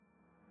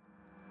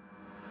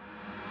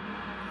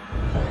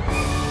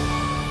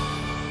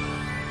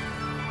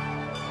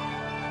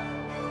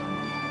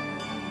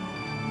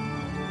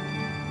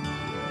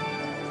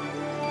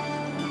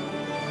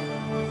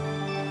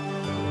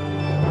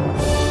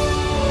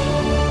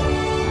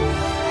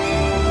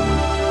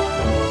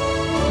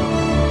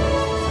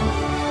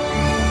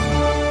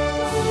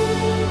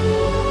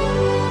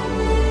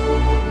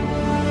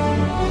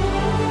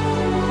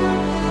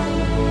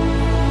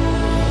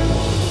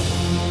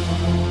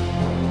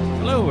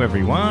Hello,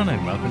 everyone,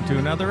 and welcome to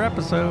another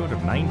episode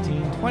of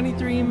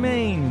 1923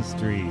 Main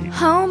Street.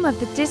 Home of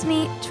the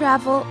Disney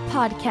Travel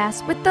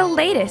Podcast with the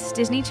latest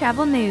Disney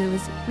travel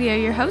news. We are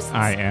your hosts.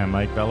 I am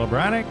Mike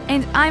Braddock.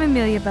 And I'm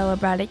Amelia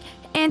Braddock.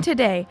 And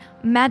today,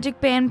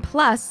 Magic Band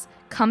Plus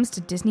comes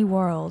to Disney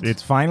World.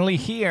 It's finally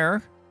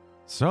here.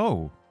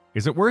 So,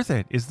 is it worth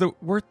it? Is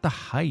it worth the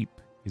hype?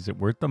 Is it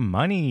worth the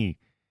money?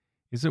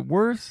 Is it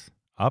worth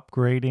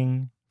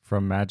upgrading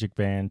from Magic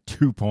Band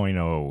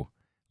 2.0?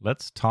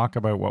 Let's talk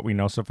about what we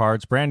know so far.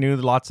 It's brand new.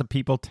 Lots of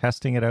people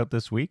testing it out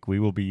this week. We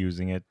will be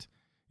using it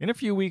in a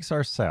few weeks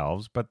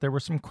ourselves, but there were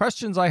some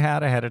questions I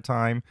had ahead of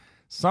time.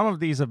 Some of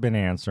these have been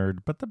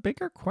answered, but the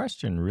bigger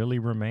question really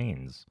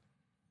remains.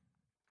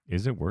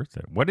 Is it worth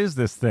it? What is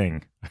this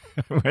thing?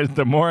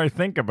 The more I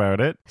think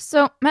about it.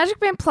 So, Magic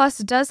Band Plus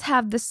does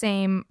have the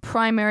same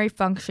primary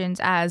functions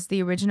as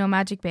the original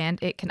Magic Band.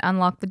 It can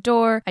unlock the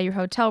door at your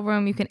hotel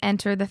room. You can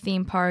enter the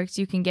theme parks.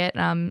 You can get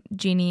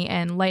Genie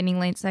and Lightning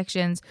Lane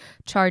sections,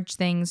 charge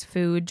things,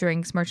 food,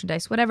 drinks,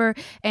 merchandise, whatever.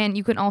 And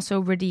you can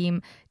also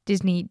redeem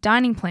Disney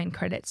dining plan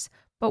credits.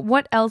 But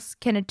what else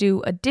can it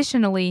do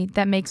additionally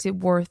that makes it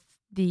worth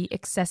the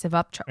excessive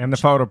upcharge? And the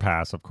Photo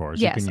Pass, of course.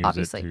 Yes, you can use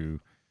obviously. It to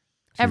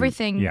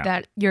everything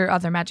that your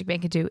other Magic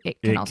Band could do,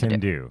 it can also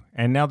do.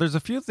 And now there's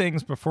a few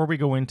things before we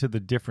go into the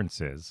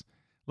differences.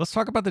 Let's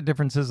talk about the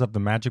differences of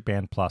the Magic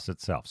Band Plus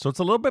itself. So it's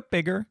a little bit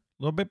bigger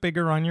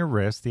on your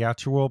wrist. The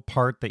actual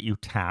part that you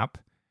tap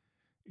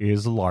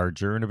is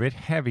larger and a bit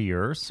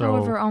heavier. So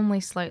however,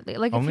 only slightly.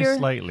 Like only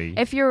slightly.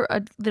 If you're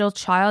a little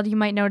child, you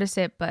might notice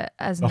it, but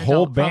as an the adult,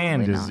 whole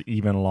band probably is not.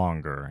 even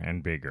longer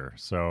and bigger.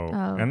 So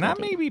and that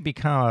goody. maybe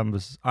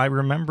becomes, I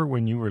remember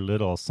when you were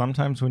little,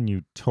 sometimes when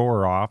you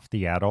tore off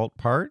the adult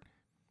part,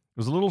 it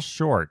was a little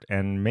short,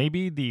 and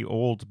maybe the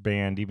old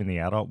band, even the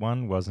adult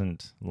one,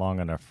 wasn't long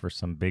enough for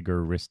some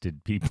bigger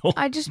wristed people.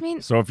 I just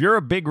mean, so if you're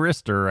a big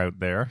wrister out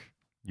there,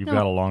 you've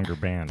got a longer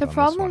band. The on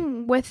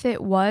problem with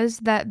it was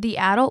that the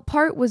adult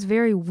part was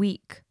very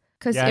weak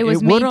because Yeah, it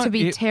was it made would- to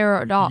be it-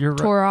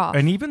 tore off.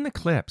 And even the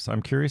clips,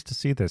 I'm curious to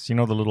see this. You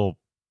know, the little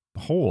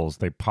holes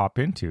they pop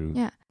into,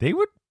 Yeah. they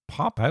would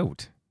pop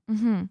out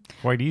Mm-hmm.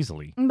 quite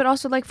easily. But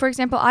also, like, for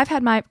example, I've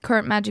had my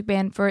current Magic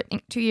Band for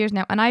 2 years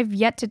now, and I've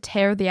yet to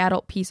tear the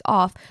adult piece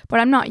off, but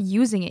I'm not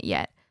using it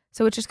yet.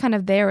 So it's just kind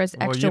of there as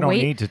Well, extra you don't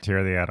weight. need to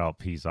tear the adult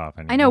piece off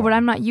anymore. I know, but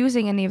I'm not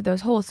using any of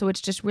those holes, so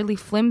it's just really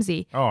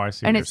flimsy. Oh, I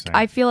see And what you're it's saying.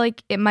 I feel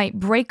like it might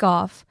break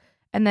off,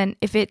 and then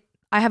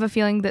I have a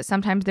feeling that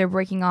sometimes they're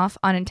breaking off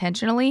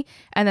unintentionally,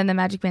 and then the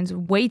Magic Band's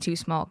way too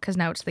small because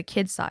now it's the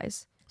kid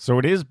size. So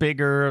it is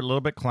bigger, a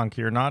little bit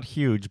clunkier, not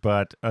huge,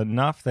 but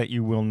enough that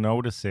you will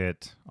notice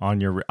it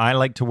on your... I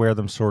like to wear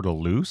them sort of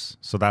loose,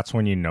 so that's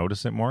when you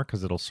notice it more,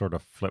 because it'll sort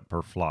of flip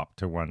or flop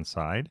to one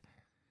side.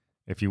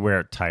 If you wear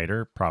it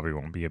tighter, probably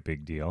won't be a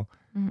big deal.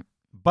 Mm-hmm.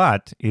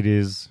 But it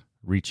is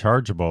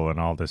rechargeable and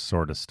all this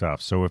sort of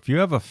stuff. So if you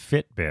have a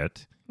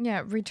Fitbit...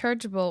 Yeah,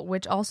 rechargeable,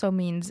 which also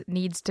means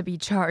needs to be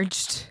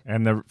charged.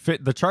 And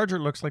the charger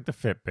looks like the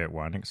Fitbit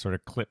one. It sort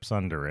of clips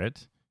under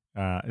it.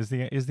 Is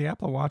the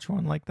Apple Watch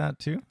one like that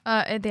too?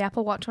 The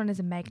Apple Watch one is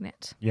a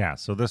magnet. Yeah,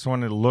 so this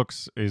one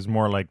is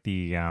more like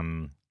the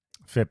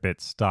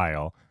Fitbit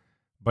style,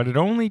 but it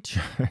only.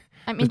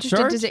 I'm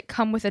interested. Does it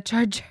come with a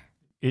charger?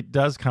 It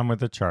does come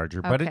with a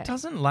charger, but Okay. it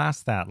doesn't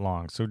last that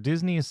long. So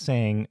Disney is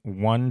saying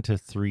 1 to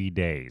 3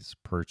 days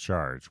per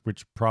charge,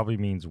 which probably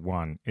means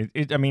one.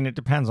 It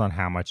depends on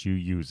how much you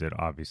use it,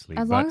 obviously.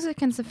 As long as it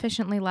can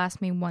sufficiently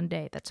last me 1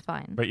 day, that's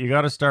fine. But you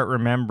got to start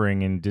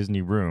remembering in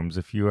Disney rooms,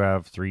 if you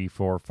have 3,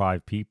 4,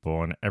 5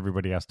 people and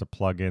everybody has to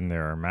plug in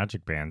their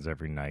Magic Bands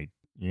every night,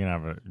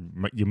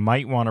 you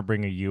might want to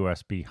bring a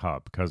USB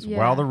hub, because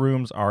while the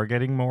rooms are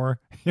getting more,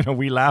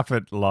 we laugh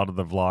at a lot of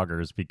the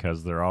vloggers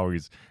because they're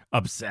always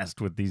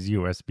obsessed with these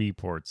USB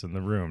ports in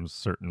the rooms,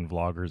 certain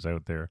vloggers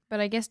out there.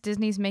 But I guess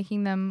Disney's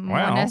making them more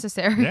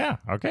necessary. Yeah,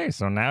 okay,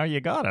 so now you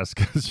got us,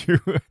 because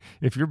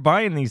if you're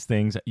buying these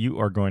things, you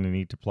are going to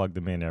need to plug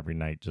them in every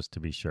night just to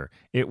be sure.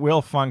 It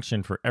will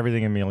function for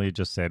everything Amelia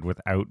just said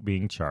without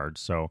being charged,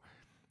 so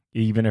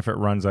even if it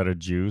runs out of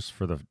juice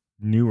for the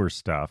newer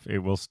stuff, it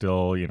will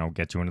still,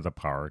 get you into the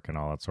park and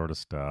all that sort of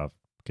stuff,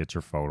 get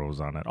your photos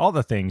on it, all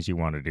the things you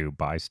want to do,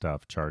 buy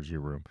stuff, charge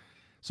your room.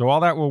 So all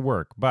that will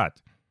work,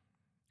 but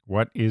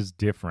what is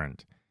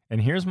different?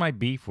 And here's my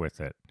beef with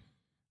it.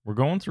 We're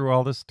going through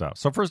all this stuff.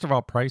 So first of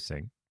all,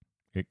 pricing.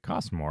 It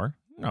costs more.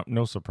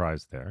 No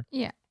surprise there.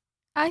 Yeah.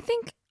 I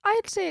think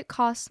I'd say it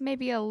costs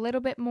maybe a little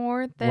bit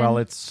more than... Well,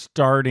 it's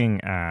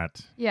starting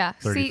at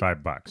 $35,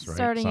 $35, right?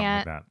 starting Something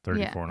at like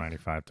that.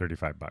 $34.95,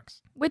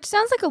 $35. Which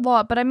sounds like a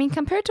lot, but I mean,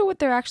 compared to what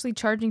they're actually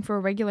charging for a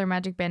regular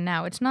Magic Band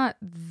now, it's not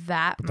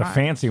that But much. the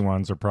fancy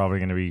ones are probably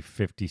going to be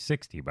 $50,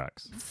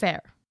 $60.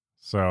 Fair.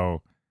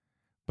 So,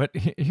 but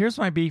here's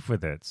my beef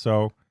with it.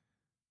 So,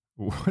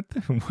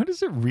 what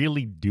does it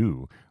really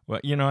do? Well,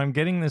 I'm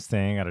getting this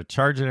thing. I got to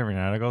charge it every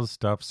night. I go to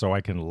stuff so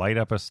I can light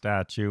up a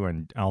statue,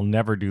 and I'll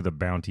never do the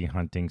bounty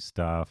hunting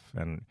stuff.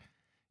 And,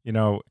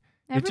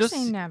 Never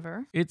say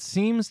never. It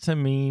seems to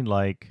me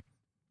like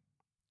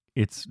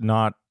it's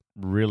not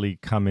really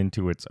come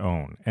into its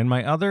own. And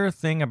my other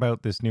thing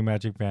about this new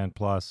Magic Band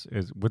Plus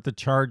is with the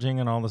charging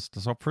and all this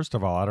stuff. So first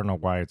of all, I don't know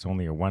why it's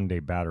only a 1-day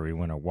battery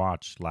when a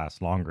watch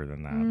lasts longer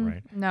than that,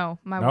 right? No,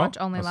 my No? watch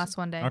only lasts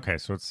 1 day. Okay,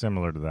 so it's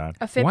similar to that.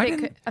 A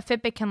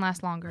Fitbit can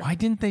last longer. Why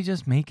didn't they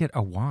just make it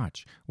a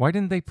watch? Why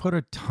didn't they put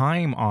a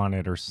time on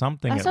it or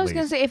something? That's what I was least?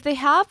 going to say. If they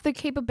have the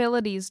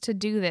capabilities to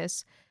do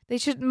this, they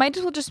might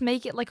as well just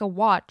make it like a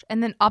watch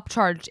and then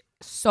upcharge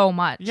so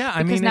much. Yeah,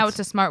 I because mean, now it's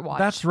a smartwatch.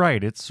 That's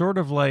right. It's sort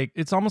of like,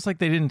 it's almost like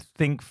they didn't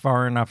think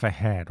far enough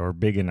ahead or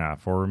big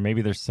enough, or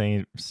maybe they're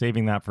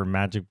saving that for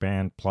Magic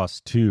Band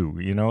Plus 2.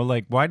 You know,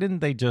 like why didn't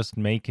they just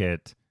make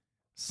it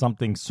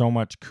something so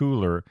much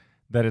cooler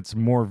that it's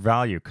more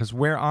value? Because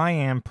where I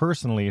am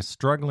personally is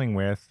struggling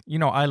with,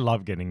 I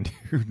love getting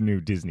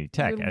new Disney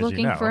tech. You're as looking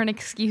you know. for an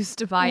excuse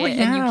to buy Well, it,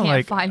 and you can't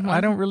like, find one.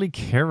 I don't really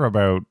care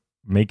about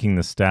making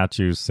the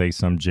statues say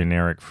some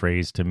generic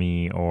phrase to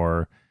me,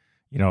 or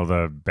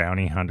the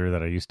bounty hunter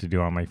that I used to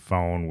do on my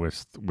phone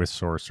with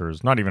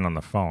sorcerers. Not even on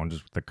the phone,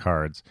 just with the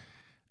cards.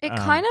 It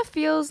kind of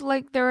feels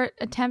like they're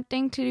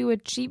attempting to do a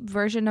cheap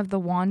version of the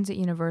wands at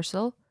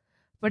Universal,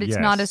 but it's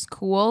not as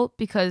cool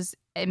because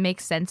it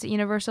makes sense at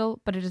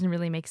Universal, but it doesn't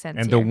really make sense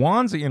And here. the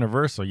wands at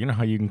Universal, you know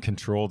how you can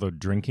control the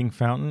drinking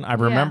fountain? I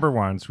remember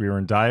once we were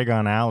in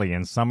Diagon Alley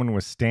and someone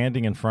was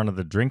standing in front of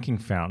the drinking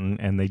fountain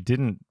and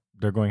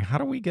they're going, how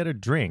do we get a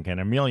drink? And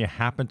Amelia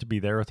happened to be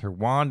there with her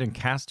wand and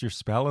cast your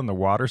spell and the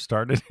water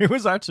started. It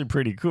was actually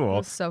pretty cool. It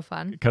was so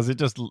fun. Because it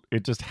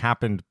just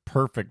happened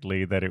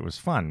perfectly that it was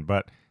fun.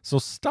 But so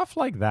stuff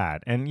like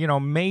that. And,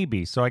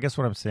 maybe. So I guess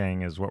what we're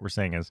saying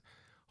is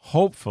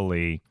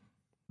hopefully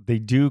they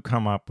do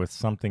come up with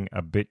something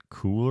a bit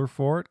cooler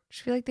for it. I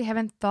feel like they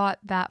haven't thought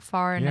that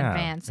far in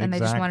advance, and they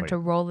just wanted to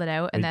roll it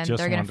out, and then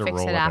they're going to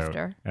fix it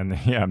after. And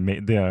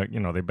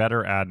they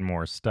better add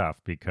more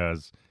stuff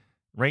because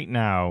right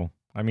now,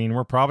 I mean,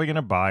 we're probably going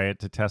to buy it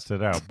to test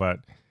it out, but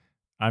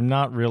I'm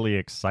not really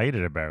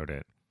excited about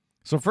it.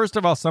 So first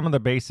of all, some of the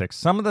basics.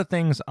 Some of the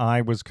things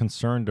I was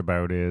concerned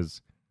about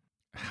is,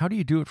 how do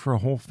you do it for a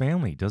whole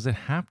family? Does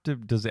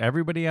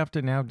everybody have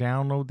to now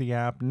download the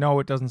app? No,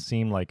 it doesn't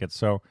seem like it.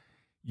 So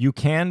you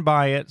can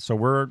buy it. So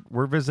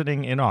we're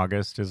visiting in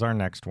August is our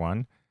next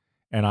one.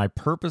 And I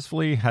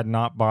purposefully had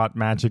not bought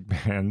Magic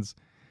Bands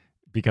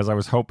because I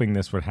was hoping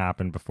this would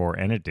happen before,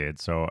 and it did.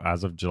 So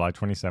as of July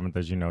 27th,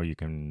 as you know, you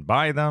can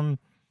buy them.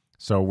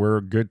 So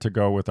we're good to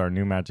go with our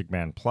new Magic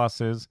Band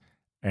Pluses,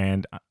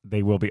 and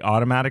they will be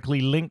automatically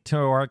linked to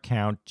our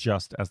account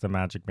just as the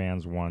Magic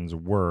Bands ones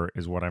were,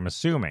 is what I'm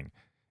assuming.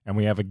 And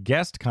we have a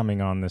guest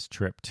coming on this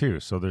trip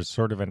too, so there's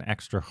sort of an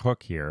extra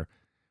hook here.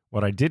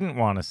 What I didn't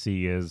want to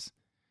see is,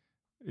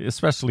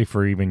 especially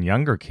for even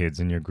younger kids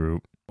in your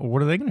group,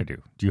 what are they going to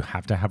do? Do you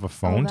have to have a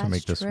phone to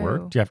make this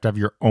work? Do you have to have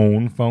your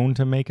own phone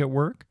to make it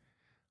work?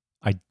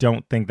 I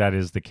don't think that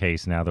is the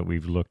case now that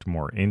we've looked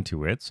more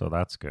into it, so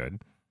that's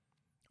good.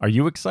 Are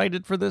you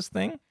excited for this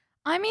thing?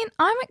 I mean,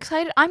 I'm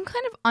excited. I'm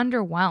kind of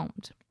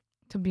underwhelmed,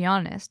 to be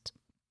honest.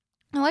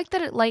 I like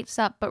that it lights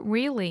up, but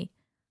really,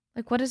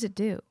 like, what does it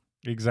do?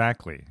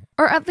 Exactly.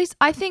 Or at least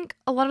I think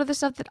a lot of the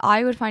stuff that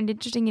I would find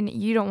interesting and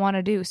you don't want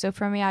to do. So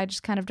for me, I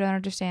just kind of don't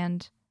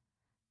understand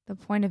the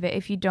point of it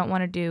if you don't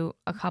want to do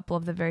a couple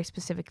of the very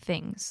specific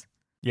things.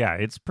 Yeah,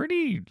 it's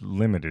pretty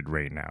limited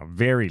right now.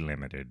 Very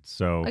limited.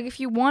 So like if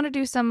you want to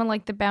do something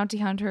like the bounty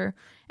hunter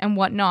and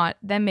whatnot,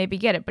 then maybe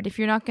get it. But if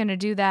you're not going to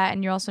do that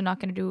and you're also not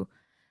going to do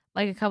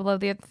like a couple of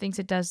the other things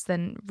it does,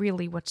 then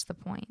really what's the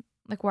point?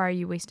 Like, why are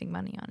you wasting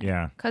money on it?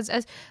 Yeah. Because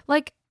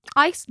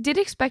I did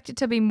expect it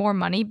to be more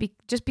money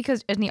just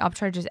because Disney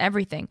upcharges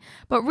everything.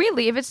 But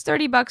really, if it's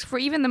 $30 for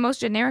even the most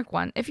generic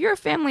one, if you're a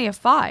family of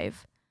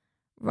 5,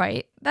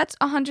 right, that's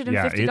 $150.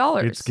 Yeah,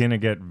 it's going to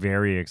get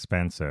very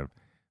expensive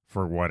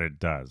for what it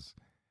does.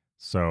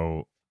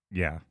 So,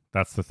 yeah,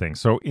 that's the thing.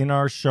 So in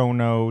our show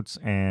notes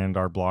and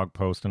our blog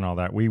post and all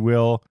that, we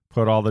will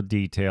put all the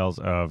details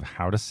of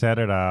how to set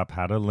it up,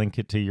 how to link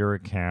it to your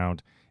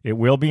account. It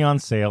will be on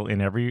sale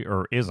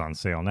is on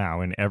sale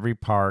now in every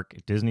park,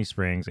 Disney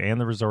Springs,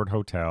 and the resort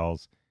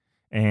hotels.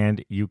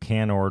 And you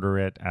can order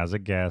it as a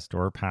guest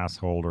or a pass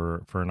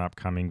holder for an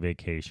upcoming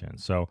vacation.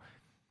 So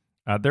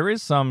there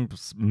is some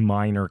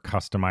minor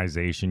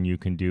customization you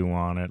can do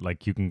on it.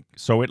 Like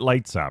so it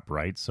lights up,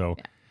 right? So,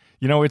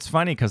 it's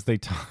funny because they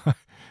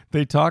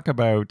talk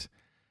about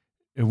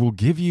it will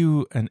give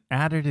you an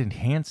added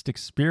enhanced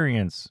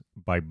experience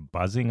by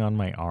buzzing on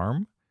my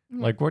arm.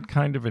 Like, what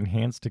kind of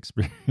enhanced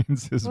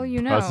experience is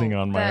buzzing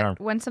on my arm?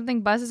 When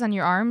something buzzes on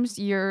your arms,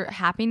 your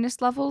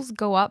happiness levels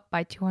go up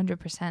by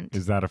 200%.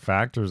 Is that a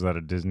fact or is that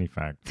a Disney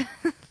fact?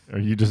 Are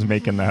you just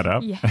making that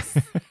up? Yes.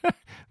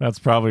 That's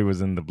probably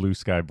was in the Blue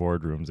Sky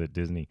boardrooms at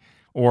Disney.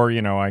 Or,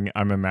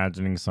 I'm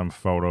imagining some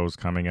photos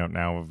coming out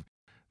now of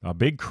a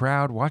big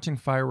crowd watching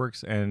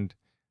fireworks, and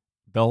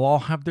they'll all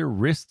have their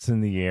wrists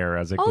in the air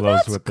as it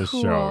glows with the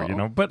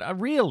show, But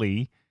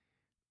really,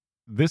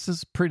 this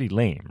is pretty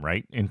lame,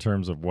 right? In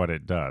terms of what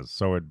it does.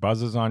 So it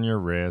buzzes on your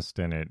wrist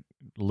and a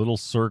little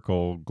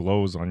circle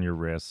glows on your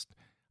wrist.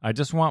 I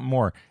just want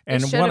more. They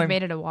And should what have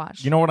made it a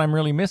watch. you know what I'm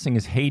really missing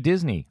is Hey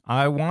Disney.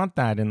 I want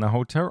that in the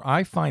hotel.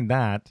 I find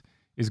that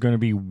is going to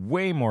be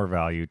way more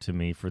value to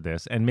me for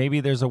this. And maybe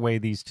there's a way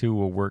these two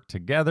will work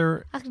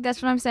together. Actually,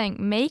 that's what I'm saying.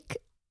 Make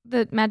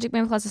the Magic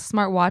Band Plus a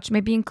smartwatch.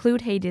 Maybe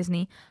include Hey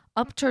Disney.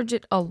 Upcharge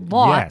it a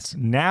lot. Yes,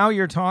 now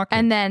you're talking.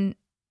 And then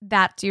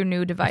that's your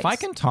new device. If I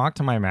can talk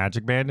to my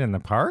Magic Band in the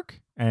park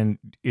and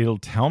it'll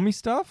tell me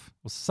stuff,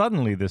 well,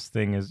 suddenly this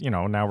thing is,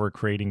 now we're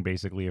creating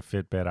basically a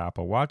Fitbit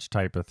Apple Watch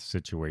type of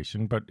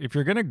situation. But if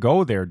you're going to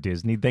go there,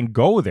 Disney, then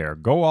go there.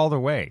 Go all the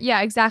way.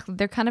 Yeah, exactly.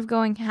 They're kind of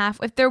going half.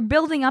 If they're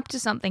building up to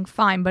something,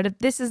 fine. But if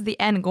this is the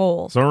end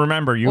goal. So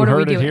remember, you What are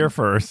we heard it doing? here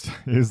first.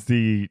 Is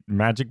the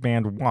Magic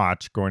Band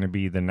watch going to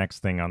be the next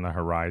thing on the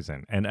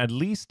horizon? And at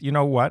least, you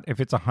know what? If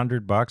it's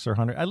 $100 or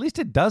 $100, at least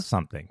it does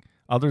something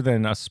other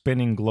than a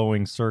spinning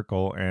glowing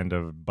circle and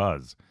a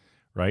buzz,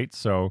 right?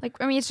 So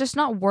it's just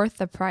not worth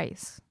the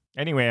price.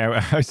 anyway,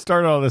 I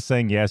started all this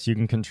saying, yes, you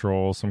can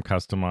control some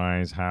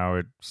customize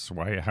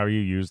how you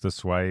use the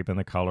swipe and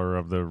the color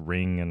of the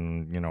ring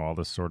and, all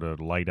this sort of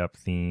light up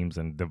themes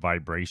and the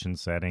vibration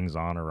settings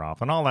on or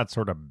off and all that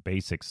sort of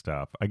basic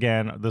stuff.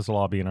 Again, this will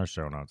all be in our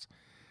show notes.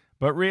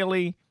 But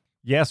really,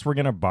 yes, we're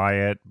going to buy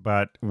it,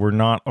 but we're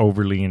not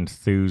overly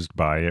enthused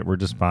by it. We're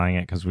just buying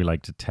it because we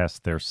like to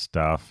test their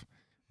stuff.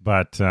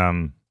 But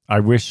I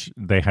wish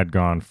they had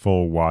gone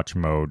full watch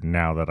mode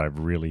now that I've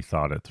really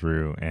thought it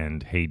through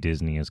and Hey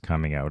Disney is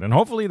coming out. And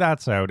hopefully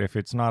that's out. If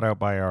it's not out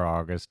by our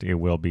August, it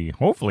will be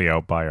hopefully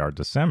out by our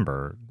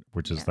December,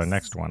 which is the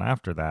next one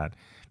after that,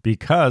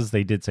 because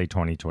they did say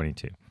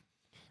 2022.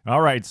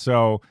 All right,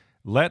 so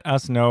let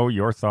us know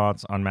your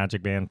thoughts on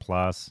Magic Band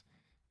Plus.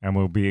 And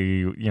we'll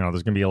be, there's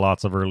going to be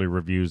lots of early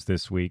reviews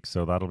this week,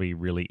 so that'll be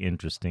really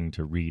interesting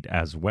to read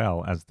as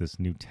well as this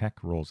new tech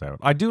rolls out.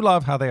 I do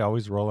love how they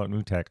always roll out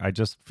new tech. I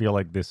just feel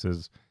like this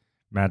is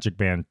Magic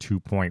Band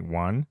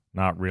 2.1,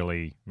 not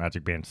really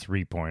Magic Band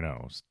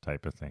 3.0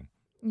 type of thing.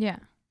 Yeah.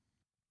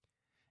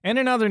 And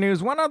in other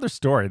news, one other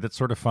story that's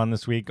sort of fun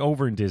this week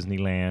over in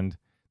Disneyland.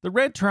 The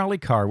red trolley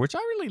car, which I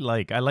really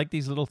like. I like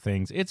these little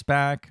things. It's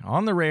back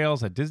on the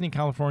rails at Disney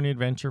California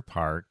Adventure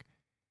Park.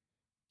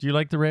 Do you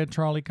like the red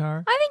trolley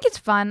car? I think it's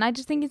fun. I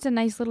just think it's a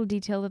nice little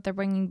detail that they're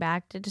bringing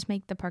back to just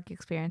make the park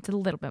experience a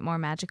little bit more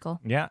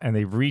magical. Yeah, and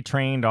they've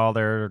retrained all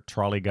their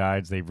trolley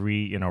guides. They've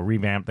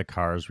revamped the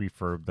cars,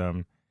 refurbed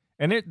them.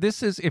 And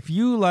this is, if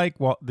you like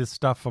this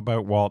stuff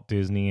about Walt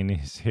Disney and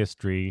his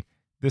history,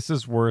 this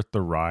is worth the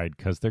ride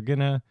because they're going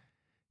to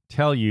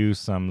tell you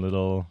some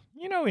little,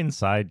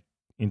 inside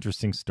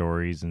interesting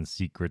stories and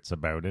secrets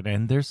about it,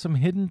 and there's some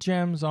hidden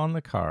gems on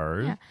the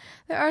cars. Yeah,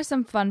 there are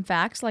some fun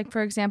facts, like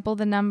for example,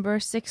 the number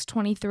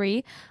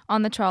 623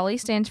 on the trolley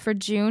stands for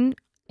June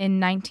in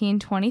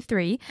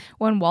 1923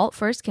 when Walt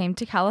first came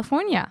to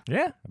California.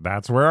 Yeah,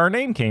 that's where our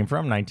name came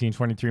from,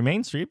 1923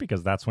 Main Street,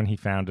 because that's when he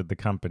founded the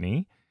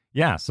company.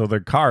 Yeah, so the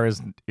car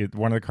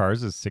one of the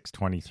cars is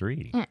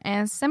 623.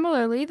 And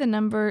similarly, the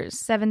number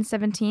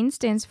 717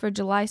 stands for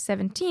July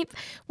 17th,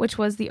 which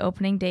was the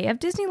opening day of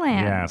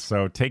Disneyland. Yeah,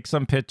 so take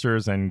some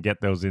pictures and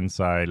get those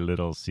inside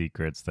little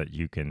secrets that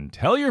you can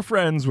tell your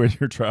friends when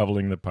you're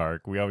traveling the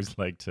park. We always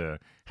like to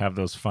have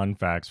those fun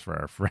facts for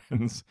our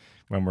friends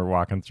when we're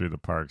walking through the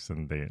parks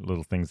and the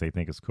little things they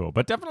think is cool.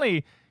 But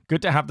definitely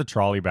good to have the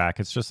trolley back.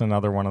 It's just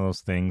another one of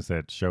those things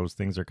that shows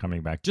things are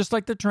coming back, just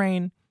like the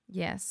train.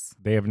 Yes.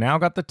 They have now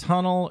got the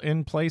tunnel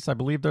in place. I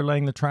believe they're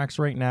laying the tracks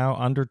right now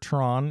under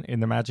Tron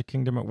in the Magic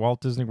Kingdom at Walt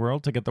Disney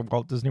World to get the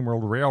Walt Disney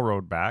World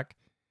Railroad back.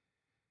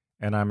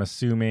 And I'm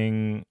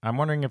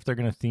wondering if they're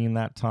going to theme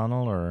that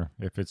tunnel or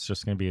if it's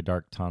just going to be a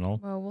dark tunnel.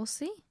 Well, we'll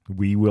see.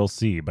 We will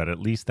see, but at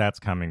least that's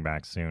coming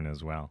back soon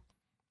as well.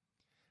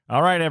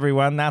 All right,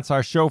 everyone, that's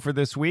our show for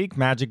this week.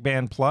 Magic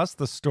Band Plus,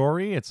 the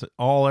story. It's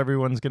all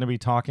everyone's going to be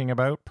talking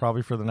about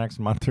probably for the next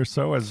month or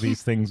so as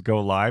these things go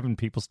live and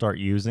people start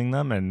using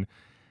them. And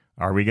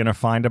are we going to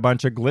find a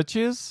bunch of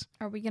glitches?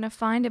 Are we going to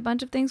find a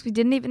bunch of things we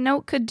didn't even know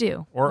it could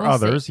do? Or We'll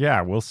others? see.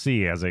 Yeah, we'll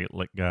see as it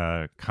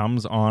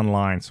comes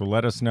online. So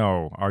let us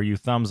know. Are you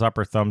thumbs up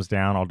or thumbs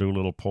down? I'll do a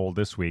little poll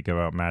this week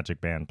about Magic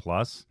Band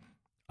Plus.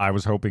 I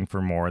was hoping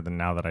for more than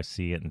now that I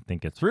see it and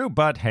think it through.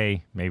 But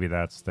hey, maybe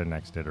that's the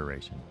next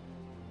iteration.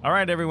 All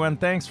right, everyone.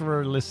 Thanks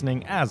for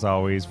listening. As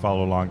always,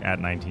 follow along at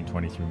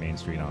 1923 Main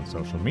Street on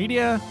social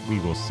media. We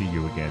will see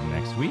you again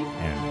next week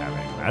and have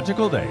a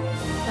magical day.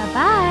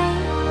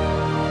 Bye-bye.